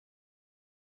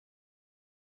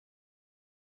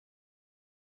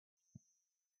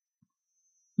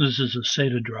This is a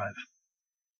Sata drive.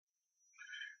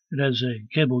 It has a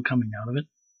cable coming out of it,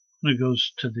 and it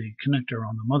goes to the connector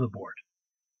on the motherboard.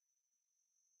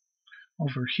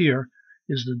 Over here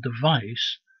is the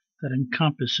device that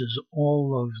encompasses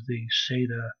all of the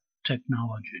Sata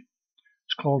technology.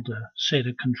 It's called a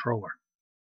Sata controller.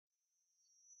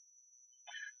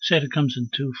 Sata comes in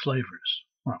two flavors,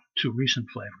 well, two recent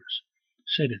flavors.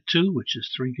 Sata2, which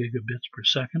is 3 gigabits per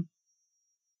second,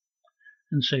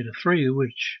 and Sata3,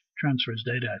 which transfers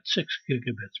data at 6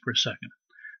 gigabits per second.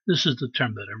 This is the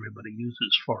term that everybody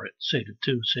uses for it,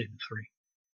 Sata2, Sata3.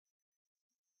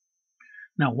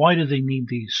 Now, why do they need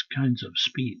these kinds of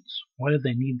speeds? Why do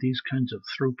they need these kinds of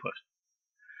throughput?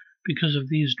 Because of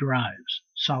these drives,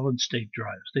 solid-state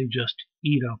drives. They just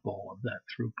eat up all of that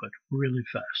throughput really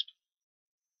fast.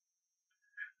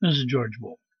 This is George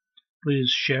Boole. Please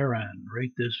share and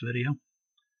rate this video,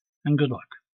 and good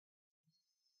luck.